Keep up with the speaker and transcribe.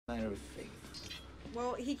matter of faith.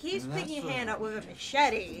 Well, he keeps picking your hand up with a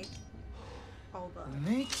machete. Hold on.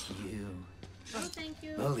 Make you. No, thank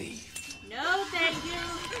you. Believe. No, thank you.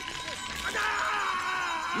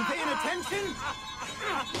 You paying attention?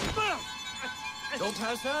 Don't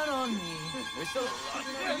pass that on me. There's still a lot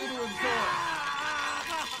for you to absorb.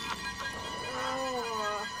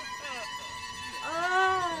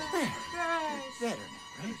 Oh, There. Christ. Better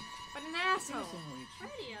now, right? What an asshole.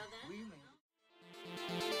 Radio then.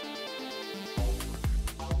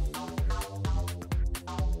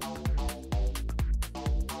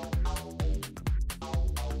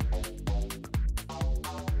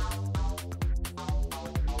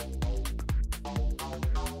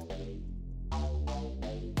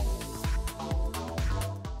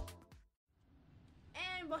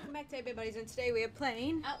 And welcome back to everybody's, and today we are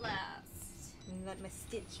playing Outlast. and let my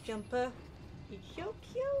Stitch jumper. It's so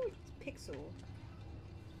cute. It's Pixel.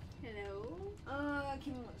 Hello.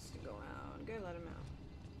 Kim wants to go out. Go let him out.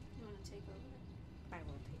 You want to take over? I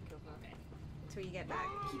will take over. Okay. Until you get back.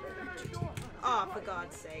 Oh, for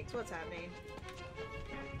God's sakes, what's happening?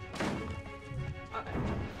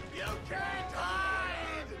 You can't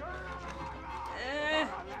hide!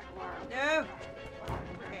 No.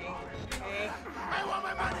 Okay. Okay. I want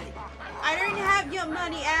my money! I don't have your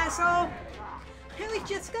money, asshole. We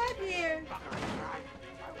just got here.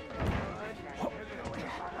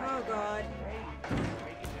 Oh God.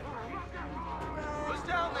 Who's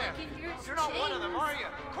down there? Can hear its You're not one of them, are you?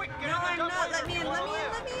 Quick, get No, in the I'm double not. Let me in. while Let me I in.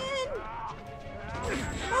 live. Let me in.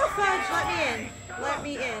 Oh, fudge. Let me in. Let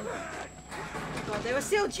me in. God, they were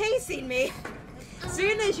still chasing me. As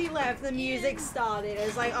soon as you left, the music started. It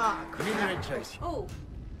was like, oh, Give me that chase. Oh.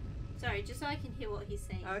 Sorry, just so I can hear what he's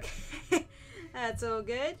saying. okay. That's all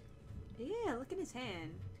good. Yeah, look at his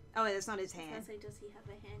hand. Oh, wait, that's not his I hand. was like, does he have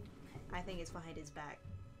a hand? Okay. I think it's behind his back.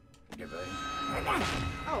 Goodbye.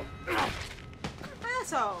 Oh.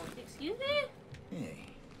 Asshole. Excuse me? Hey.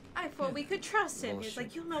 I thought we could trust him. He's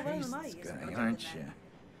like, you'll know where the money is. Guy, Okay, aren't then.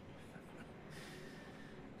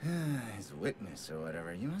 you? As a witness or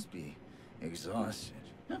whatever, you must be exhausted.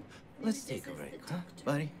 No, let's Maybe take a this is break, the huh, doctor.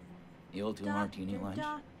 buddy? The old two-martini lunch?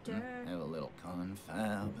 Doctor. Have a little confab,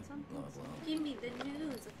 blah, blah. Give me the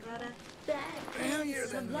news about a bad Well, you're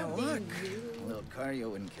the Some loving look. you. A little cardio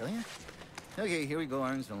wouldn't kill you. Okay, here we go,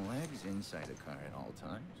 arms and legs inside the car at all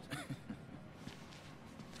times. Use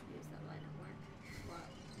that line at work. Wow.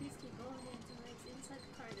 Please keep going into legs inside the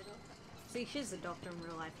car at all times. See, she's a doctor in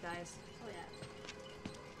real life, guys. Oh yeah.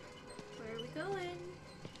 Where are we going?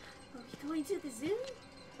 Are we going to the zoo?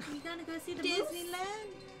 Are we gonna go see the moose? Disneyland?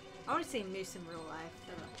 I want to see Moose in real life.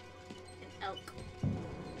 An elk.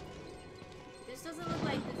 This doesn't look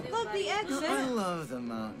like the zoo. Look, buddy. the exit. I love the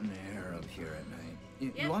mountain air up here at night.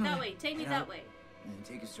 You Yep, wanna that way. Take me head that out way. and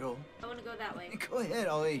take a stroll? I want to go that way. Go ahead,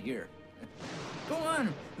 I'll wait here. Go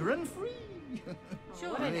on, run free. Sure.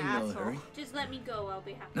 What an I'm in no asshole. hurry. Just let me go. I'll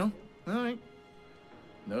be happy. No? All right.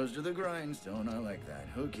 Nose to the grindstone, I like that.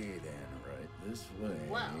 Okay then, right this way.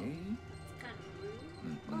 Well. It's kind of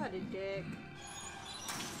rude. What a dick.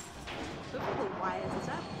 Look at the wires. Is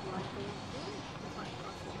that blood? Quite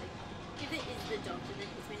possibly. If it is the doctor, then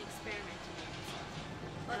he's been experimenting on himself.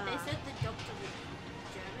 But they Ah. said the doctor was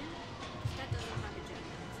German. That doesn't have a German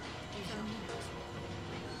accent. So who knows?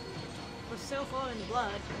 We're still following the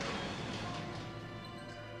blood.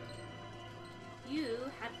 You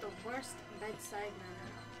had the worst bedside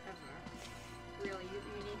manner ever. Really, you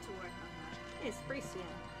need to work on that. It's Frisian.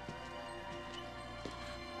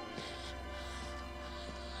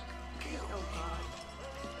 Oh God.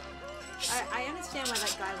 I understand why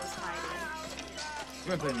that guy was hiding.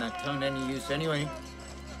 You're putting that tongue to any use anyway.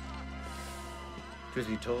 Truth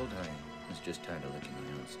be told, I was just tired of licking my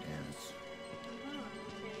own stairs. Oh,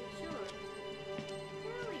 okay, sure.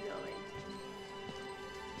 Where are we going?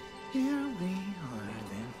 Here we are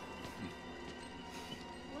then.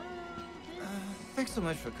 Well, this... Thanks so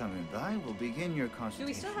much for coming by. We'll begin your consultation. Do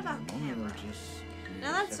we still have our in a moment. camera? We'll just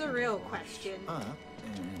Now that's a real question. Up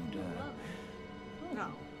and No.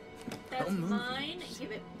 That's I'll move mine. these.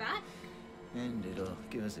 Give it back. and it'll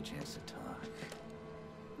give us a chance to talk.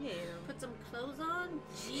 Yeah. Put some clothes on.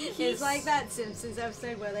 Jeez. It's like that Simpsons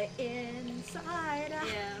episode where they're inside out.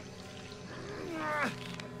 Yeah.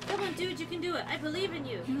 Come on, dude, you can do it. I believe in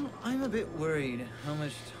you. You know, I'm a bit worried how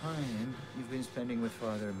much time you've been spending with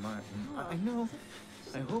Father Martin. I know.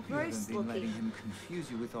 I hope you Gross haven't been looking. letting him confuse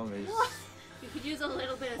you with all his You could use a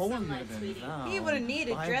little bit of holier sunlight, than sweetie. thou He wouldn't need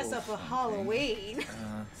to dress Bible up for thumping. Halloween.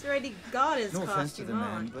 He's already got his No offense to costume the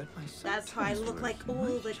man, on. but I That's how I sometimes look worry like he all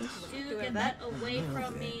might the just Dude, doing get that. that away little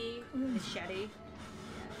from bit. me. Machete.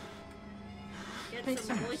 Get Makes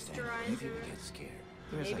some sense then. Maybe moisturizer. we get scared.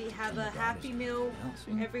 There's Maybe like have a 10 goddess Happy Meal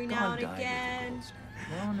announcing every God now and died with the again. gold standard.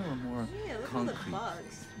 We're on to a more Yeah, look at all the concrete bugs.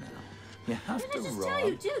 truth now. You have Did to I just rob tell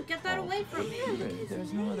you, dude, get that all away from me. pure.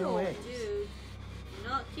 There's no other nails. way. Dude, you're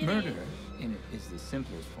not kidding. Murder in it is the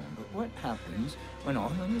simplest form, but what happens when all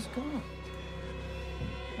money is gone?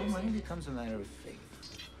 Well, money becomes a matter of faith.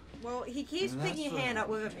 Well, he keeps And picking that's your hand what- up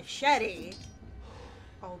with a machete.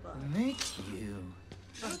 Hold It on. makes you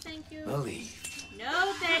No, thank you. believe.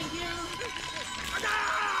 No, thank you.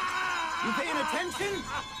 You paying attention?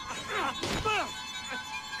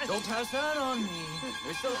 Don't pass that on me.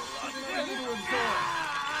 There's still a lot for you to absorb.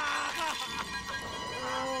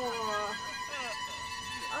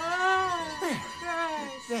 Oh,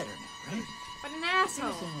 Christ. Better now, right? What an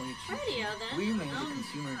asshole. Here's how we achieve Radio, it. then. We made the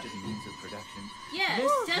consumer into the means of production. Yes,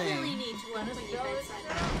 This definitely thing- need to work on your bedside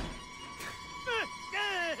manner.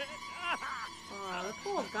 Oh, the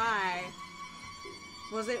poor guy.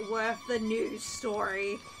 Was it worth the news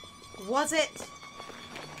story? Was it?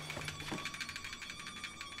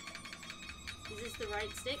 Is this the right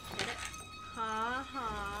stick? Get it? Ha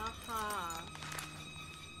ha ha.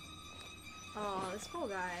 Oh, this poor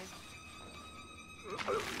guy.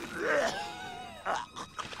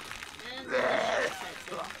 And that's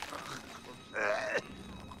it.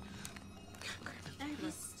 And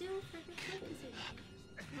he's still freaking focusing.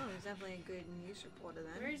 Oh, he's definitely a good news reporter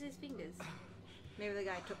then. Where's his fingers? Maybe the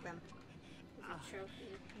guy took them. It's a trophy.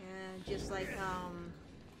 Yeah, just like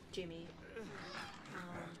Jimmy.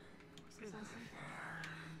 What's his last name?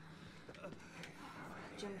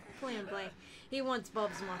 Jim Flynn Blank. He wants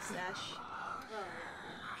Bob's mustache. Well,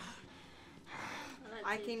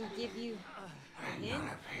 I can give you a hint.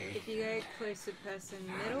 If you go close to person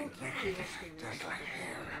middle, he will scream and stop it, I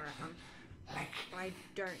reckon. But I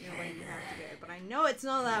don't know where you have to go. But I know it's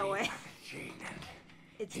not that way.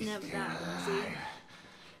 It's never that way, see?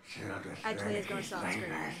 Actually, it's gonna start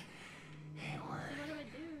screaming. what do I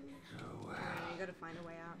do? You gotta find a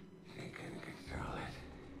way out. You can control it.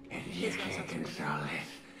 And He's you gonna can't start screaming. control it.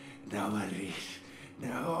 Nobody.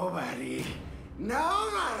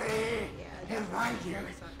 Yeah, He'll find you.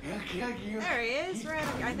 He'll kill you. there he is. Right.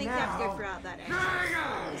 I think you have to go throughout that exit.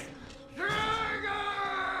 Triggers!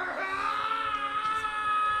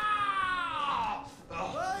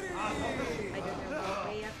 I don't know what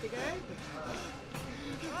way you have to go.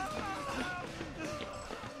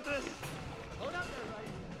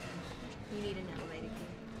 You need an elevator key.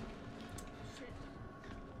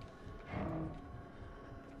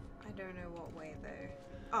 I don't know what way though.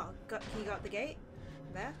 Oh, he got the gate?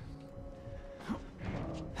 There? Okay.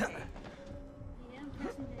 Yeah, I'm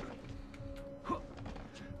pressing it.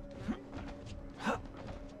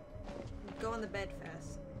 Go on the bed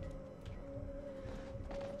first.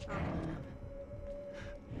 Oh.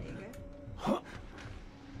 There you go.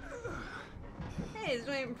 Hey, it's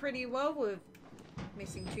doing pretty well with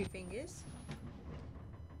missing 2 fingers.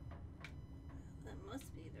 That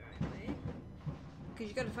must be the right way. Because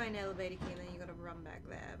you gotta find an elevator key and then you gotta run back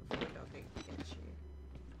there before the dog gets you.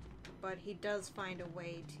 But he does find a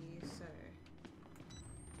way to, so...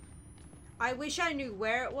 I wish I knew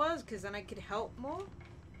where it was, because then I could help more.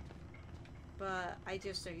 But I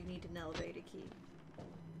just don't need an elevator key. Well,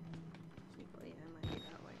 yeah, it might be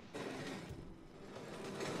that way.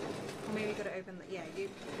 Or maybe you gotta open the... Yeah, you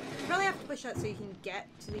probably have to push that so you can get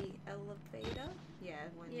to the elevator. Yeah,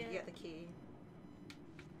 when you get the key.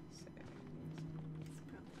 So...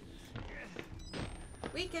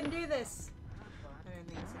 We can do this! I don't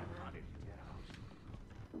think so.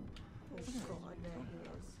 Oh god, there he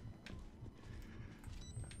is.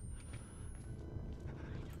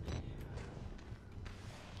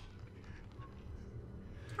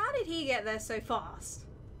 How did he get there so fast?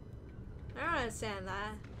 I don't understand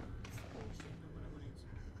that.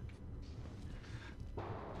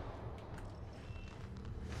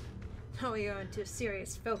 Oh, we go into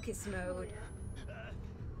serious focus mode.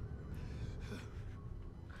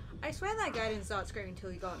 I swear that guy didn't start screaming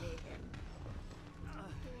until he got near him.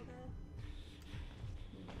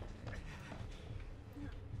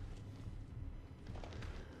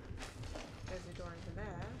 There's a door into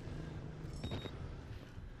there.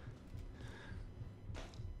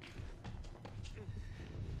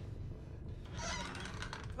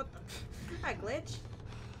 What the? That glitch?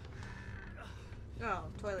 Oh,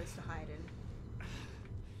 toilets to hide in.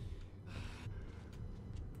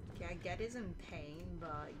 Okay, I get he's in pain,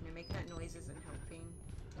 but you know, making that noise isn't helping.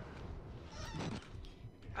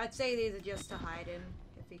 I'd say these are just to hide in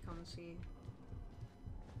if he comes to you.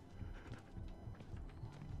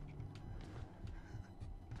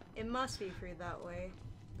 It must be through that way,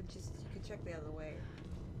 but just you could check the other way.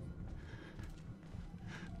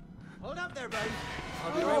 Hold up there, buddy.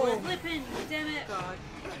 I'll be right with you. Flippin', damn it. God.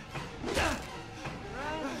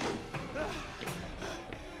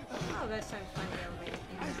 Oh, that sounds funny elevator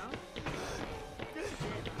thing now.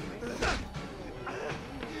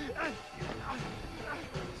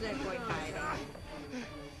 They're quite hiding.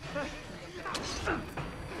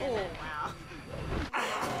 Oh, wow.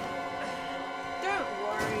 Don't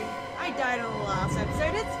worry. I died on the last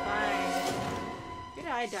episode. It's fine. Did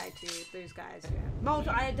I die too? Those guys. Yeah.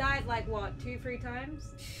 I died like what, 2-3 times?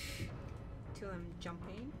 Till I'm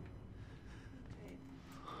jumping. Okay.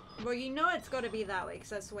 Well, you know it's got to be that way because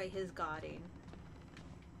that's the way he's guarding.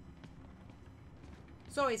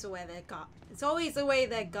 It's always the way it's always the way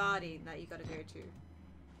they're guarding that you got to go to.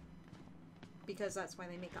 Because that's why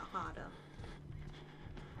they make it harder.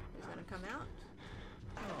 Who's gonna come out?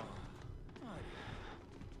 Oh,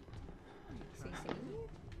 See me?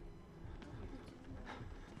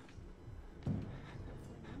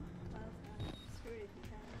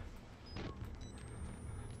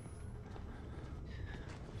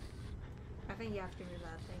 I think you have to move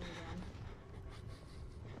that thing again.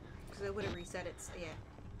 Because it would have reset its. Yeah.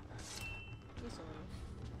 Just a little.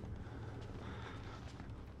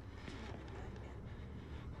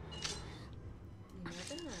 You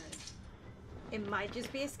never know. It might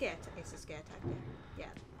just be a scare tactic. It's a scare tactic.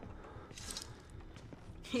 Yeah.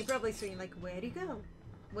 You're probably saying like, where'd he go?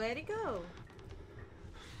 Where'd he go?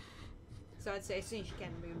 So I'd say as soon as you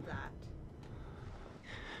can move that.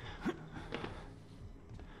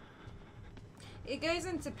 It goes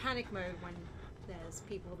into panic mode when there's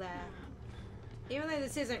people there. Even though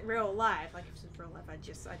this isn't real life, like if this was real life, I'd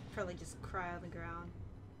probably just cry on the ground.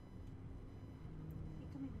 Are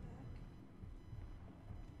you coming back?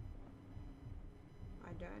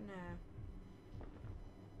 I don't know.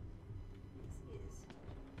 Yes, he is.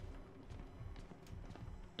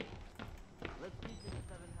 Let's teach him the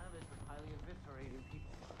 7 habits of highly eviscerated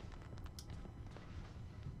people.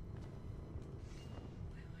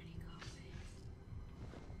 Why would he go away?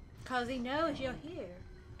 'Cause he knows you're here.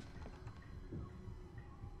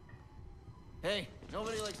 hey,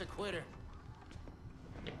 nobody likes a quitter.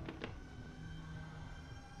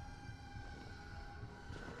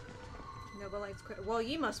 Nobody likes quitter. Well,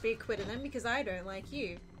 you must be a quitter then, because I don't like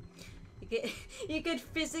you. You could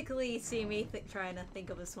physically see me trying to think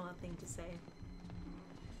of a smart thing to say.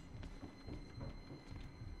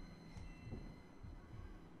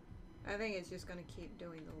 I think it's just gonna keep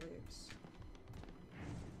doing the loops.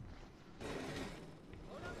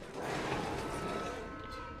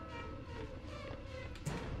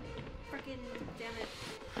 Frickin' damn it.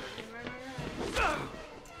 Run.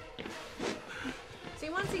 See,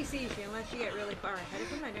 once he sees you, unless you get really far ahead of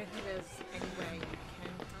him, I don't think there's any way you can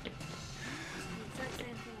come. Exact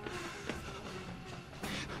same thing.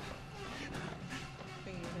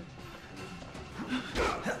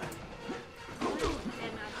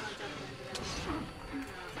 And I can't jump into that.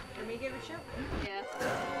 Let me give it a shot. Yeah.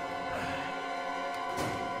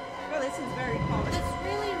 Oh, this is very common. That's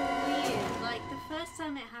really weird. Like, the first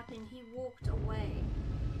time it happened, he walked away.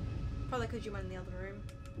 Probably because you went in the other room.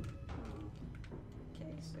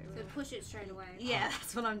 Okay, so... So push it straight away. Yeah,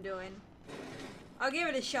 that's what I'm doing. I'll give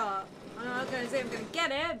it a shot. I'm not gonna say I'm gonna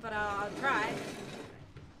get it, but I'll try.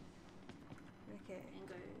 Okay. And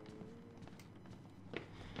go.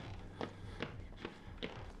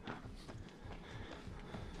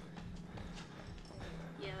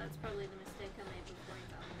 Yeah, that's probably the mistake I made before I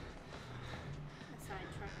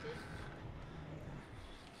sidetracked it.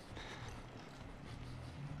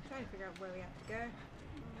 Trying to figure out where we have to go.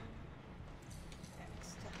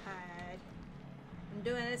 X to hide. I'm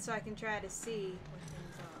doing this so I can try to see where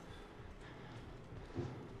things are.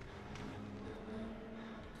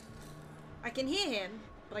 I can hear him,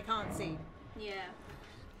 but I can't see. Yeah.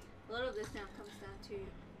 A lot of this now comes down to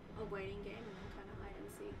a waiting game and then kind of hide and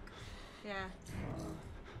seek. Yeah.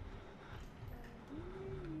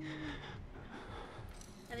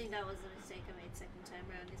 I think that was the mistake I made second time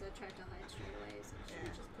round, is I tried to hide straight away, so I should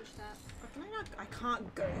have just pushed that. But can I not? I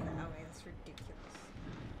can't go that way. That's ridiculous.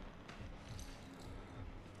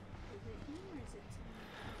 Is it him or is it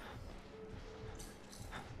someone?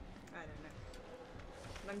 I don't know.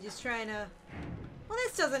 But I'm just trying to. Well,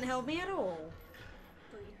 this doesn't help me at all.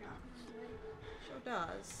 Thought you heard it from the way. Sure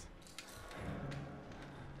does.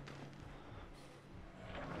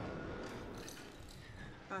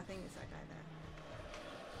 Oh, I think it's that guy there.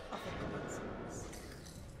 I think it's.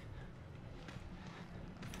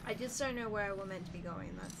 I just don't know where we're meant to be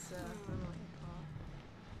going. That's the annoying part.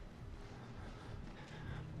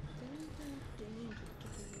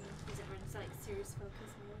 Is everyone's like serious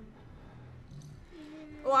focus mode?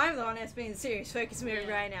 Well, I'm the one that's being serious focus mode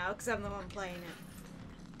Yeah. right now because I'm the one playing it.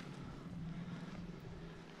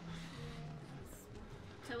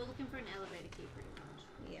 So we're looking for an elevator key, pretty much.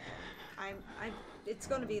 Yeah, I'm. It's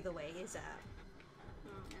gonna be the way he's at.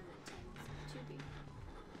 As it tends to be.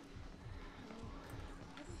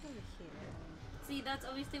 Over here. See, that's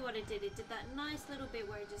obviously what it did. It did that nice little bit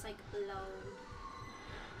where it just like blow.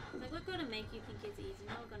 Like, we're gonna make you think it's easy.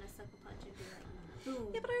 Now we're gonna sucker punch and be like,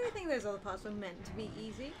 boom. Yeah, but I don't think those other parts were meant to be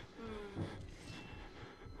easy. Mm.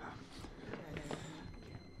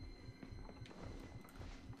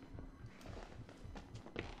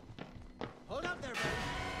 Hold up there, buddy.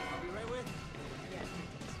 I'll be right with you.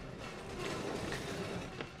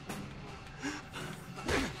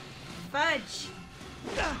 Fudge!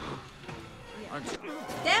 Aren't you?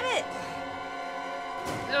 Damn it!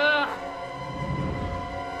 Ugh.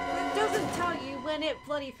 It doesn't tell you when it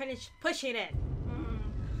bloody finished pushing it.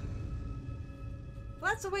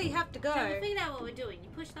 Well, that's the way you have to go. So we figured out what we're doing. You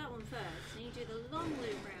push that one first, and you do the long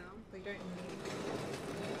loop round. We don't need.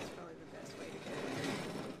 That's probably the best way to go.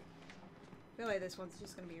 I feel like this one's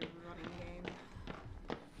just gonna be a running game.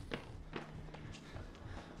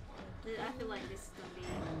 I feel like this is gonna be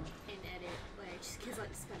an edit where it just gets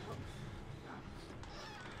like sped up.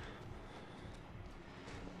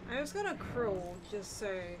 I was gonna crawl just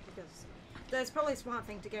so because there's probably a smart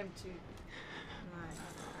thing to get him to. No, I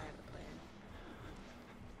have a plan.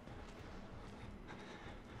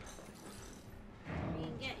 We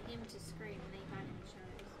can get him to scream and then hide in the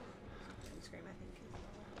shadows. Scream, I think.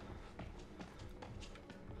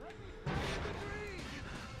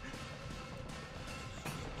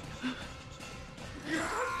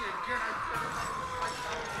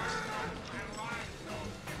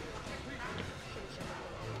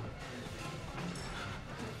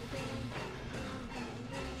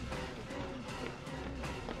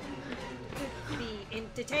 Be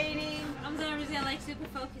entertaining. I'm sorry, I'm like super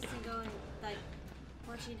focused and going, like,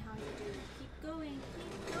 watching how you do it. Keep going,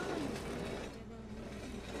 keep going.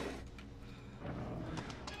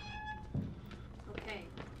 Okay.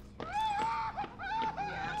 You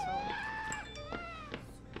asshole.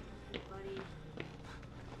 Buddy.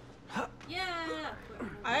 Yeah!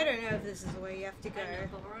 I don't know if this is the way you have to go. I know,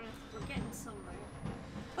 but we're getting somewhere.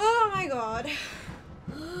 Oh my god.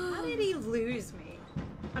 How did he lose me?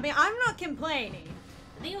 I mean, I'm not complaining.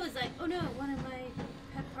 I think it was like, oh no, one of my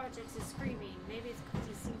pet projects is screaming. Maybe it's because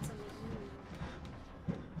he's seen something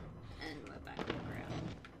new. And we're back on the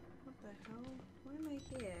ground. What the hell? Why am I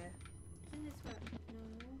here? Isn't this where?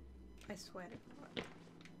 No. I swear to God.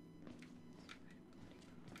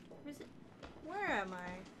 Where is it? Where am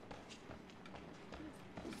I?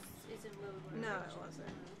 This isn't where we were No, it originally.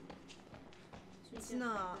 wasn't. Should we It's just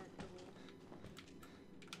not. look at the wall?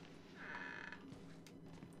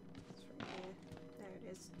 It's right here. There it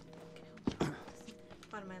is.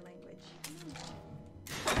 Pardon my language.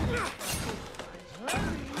 Oh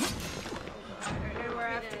God, I don't know where I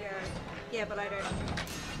have to go. Yeah, but I don't.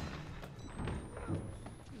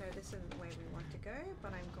 No, this isn't the way we want to go,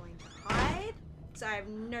 but I'm going to hide. So I have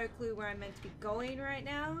no clue where I'm meant to be going right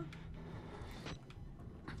now.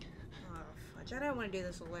 Oh, fudge. I don't want to do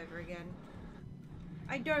this all over again.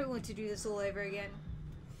 I don't want to do this all over again.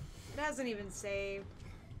 It hasn't even saved.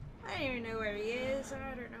 I don't even know where he is.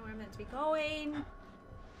 I don't know where I'm meant to be going.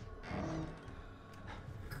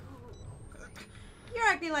 You're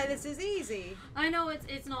acting like this is easy. I know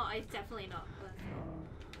it's not. It's definitely not. But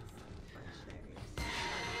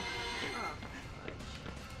Oh,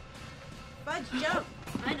 fudge. Fudge, jump!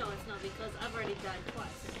 I know it's not because I've already died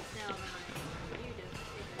twice, and it's now for you to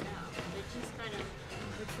figure it out. But just kind of.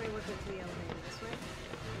 Which way was it to the elevator? This way?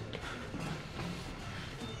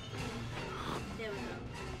 There we go.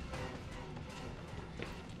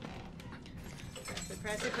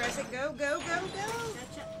 Press it, press it. Go, go, go, go!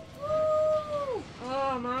 Gotcha. Woo!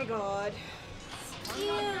 Oh my god.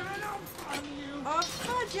 Yeah. Oh,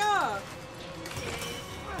 fudge off!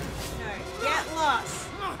 No, get lost.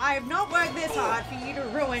 I have not worked this hard for you to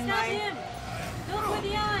ruin Stab my... him! Go for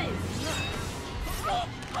the eyes!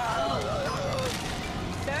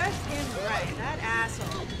 Serves him right, that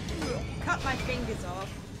asshole. Cut my fingers off.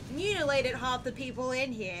 Mutilated half the people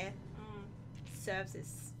in here. Serves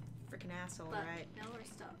this freaking asshole, But right? now we're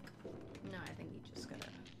stuck. No, I think you just gotta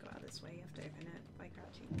go out this way. You have to open it by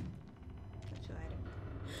crouching. Actually, I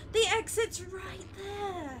don't. The exit's right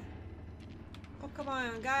there! Oh, come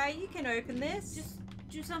on, guy. You can open this. Just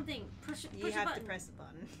do something. Push You a have button. to press the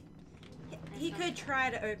button. He could try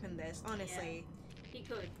to open this, honestly. He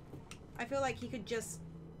could. I feel like he could just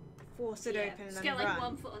force it open and Just then get like run.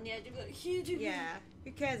 1 foot on the edge and go, huge. Yeah.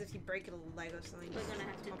 Who cares if you break a leg or something? We're gonna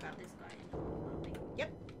have to Okay. cut this guy in.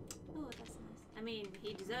 Yep. Oh, that's nice. I mean,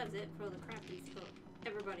 he deserves it for all the crap he's put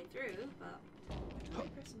everybody through, but...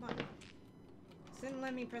 Press a button. It didn't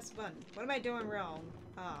let me press a button. What am I doing wrong?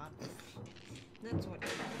 Ah. That's what you're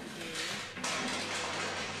going to do.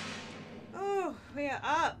 Oh, we are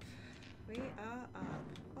up. We are up.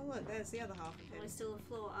 Oh look, there's the other half of we're it. still a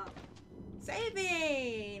floor up.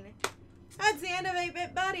 Saving! That's the end of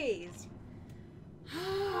 8-Bit Buddies.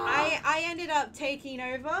 I ended up taking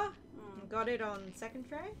over and got it on second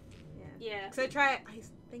try. Yeah. So I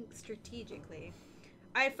think strategically.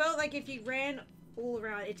 I felt like if you ran all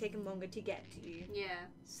around, it'd take him longer to get to you. Yeah.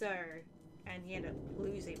 So, and he ended up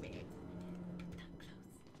losing me.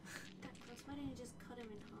 That close. Why didn't you just cut him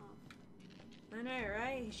in half? I know,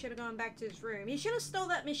 right? He should have gone back to his room. He should have stole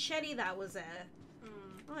that machete that was there.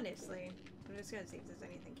 Honestly. I'm just gonna see if there's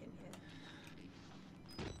anything in here.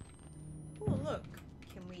 Oh, look.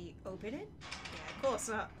 Can we open it? Yeah, of course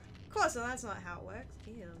not. Of course not. That's not how it works.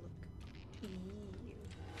 Ew, look. Ew.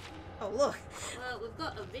 Oh, look. Well, we've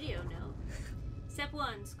got a video now. Step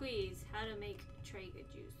 1, squeeze. How to make Traeger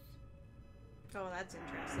juice. Oh, that's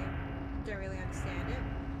interesting. Don't really understand it.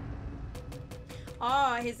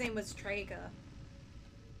 Oh, his name was Traeger.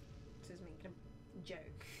 This is making a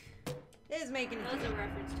joke. It is making a That was joke. a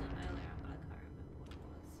reference to him earlier, but I can't remember what it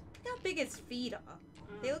was. Look how big his feet are.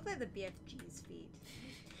 They look like the BFG's feet.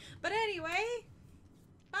 But anyway,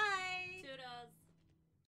 bye!